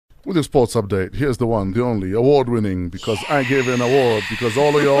With your sports update, here's the one, the only, award-winning, because I gave her an award, because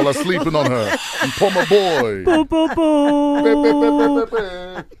all of y'all are sleeping on her. And Poma boy.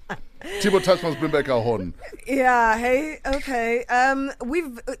 Thibaut Touchman's bring back our horn. Yeah, hey, okay.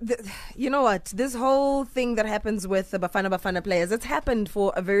 You know what? This whole thing that happens with the Bafana players, it's happened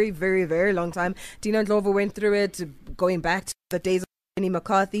for a very, very, very long time. Dino Ndlovu went through it, going back to the days of Kenny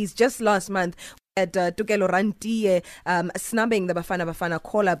McCarthy's. Just last month, we had Tukelo Rantie snubbing the Bafana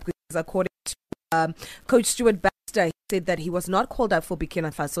call-up, because according to Coach Stuart Baxter, he said that he was not called up for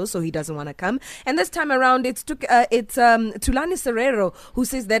Burkina Faso, so he doesn't want to come. And this time around, it's Tulani Serrero who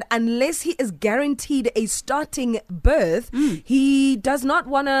says that unless he is guaranteed a starting berth, he does not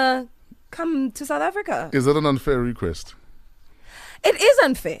want to come to South Africa. Is that an unfair request? It is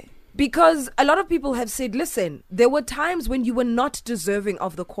unfair. Because a lot of people have said, listen, there were times when you were not deserving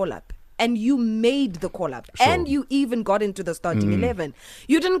of the call-up. And you made the call-up. Sure. And you even got into the starting 11.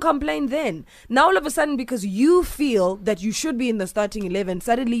 You didn't complain then. Now all of a sudden, because you feel that you should be in the starting 11,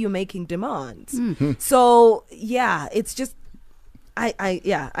 suddenly you're making demands. So, yeah, it's just,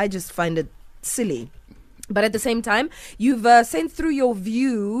 I just find it silly. But at the same time, you've sent through your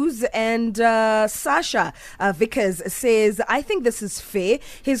views, and Sasha Vickers says, I think this is fair.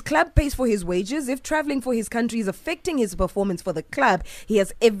 His club pays for his wages. If traveling for his country is affecting his performance for the club, he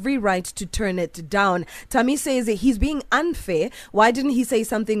has every right to turn it down. Tami says he's being unfair. Why didn't he say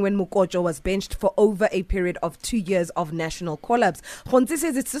something when Mukojo was benched for over a period of 2 years of national call-ups? Khonzi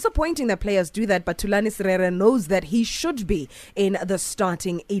says it's disappointing that players do that, but Tulani Serrera knows that he should be in the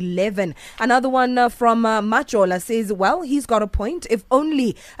starting 11. Another one from Machola says, well, he's got a point. If it's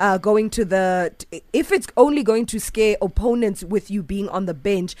only going to scare opponents with you being on the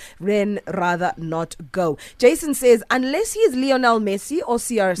bench, then rather not go. Jason says, unless he is Lionel Messi or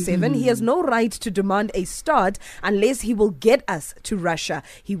CR7, he has no right to demand a start unless he will get us to Russia.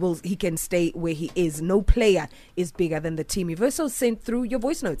 He can stay where he is. No player is bigger than the team. You've also sent through your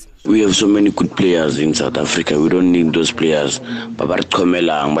voice notes. We have so many good players in South Africa. We don't need those players.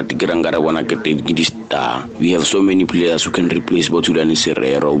 We have so many players who can replace Botulani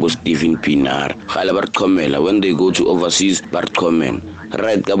Serrero, Stephen Pinar, Halabart Komela. When they go to overseas, Bart Komen.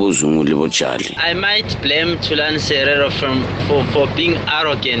 Right, I might blame Tulani Serrero for being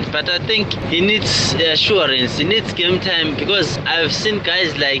arrogant, but I think he needs assurance, he needs game time, because I've seen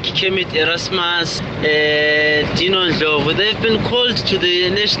guys like Kemit Erasmus, Dino Ndlovu. They've been called to the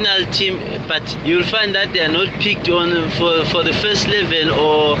national team, but you'll find that they are not picked on for the first 11,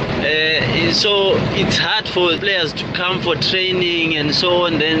 or so it's hard for players to come for training and so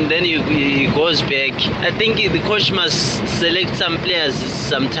on. Then he goes back. I think the coach must select some players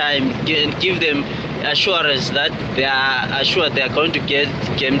sometime and give them assurance that they are assured they are going to get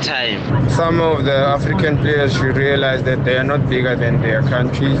game time. Some of the African players should realize that they are not bigger than their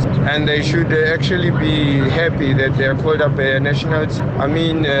countries, and they should actually be happy that they are called up a national team. I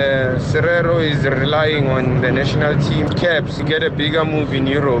mean, Serrero is relying on the national team caps to get a bigger move in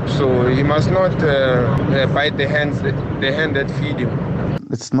Europe, so he must not bite the hand that feed him.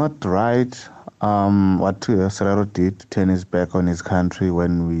 It's not right what Serrero did, turn his back on his country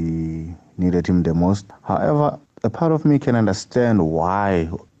when we needed him the most. However, a part of me can understand why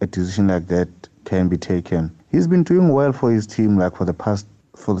a decision like that can be taken. He's been doing well for his team since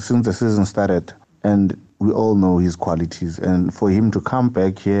the season started, and we all know his qualities. And for him to come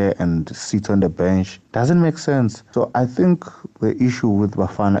back here and sit on the bench doesn't make sense. So I think the issue with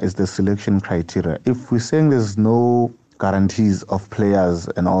Bafana is the selection criteria. If we're saying there's no guarantees of players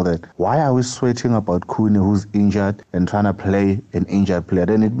and all that, why are we sweating about Kune who's injured and trying to play an injured player?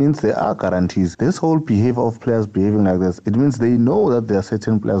 Then it means there are guarantees. This whole behavior of players behaving like this, it means they know that there are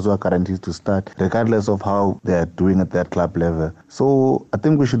certain players who are guaranteed to start regardless of how they're doing at that club level. So I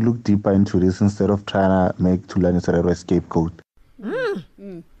think we should look deeper into this instead of trying to make Tulani Serrero a scapegoat.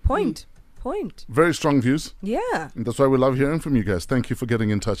 Point. Very strong views. Yeah. And that's why we love hearing from you guys. Thank you for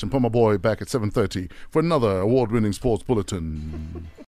getting in touch. And Poma Boy back at 7:30 for another award-winning sports bulletin.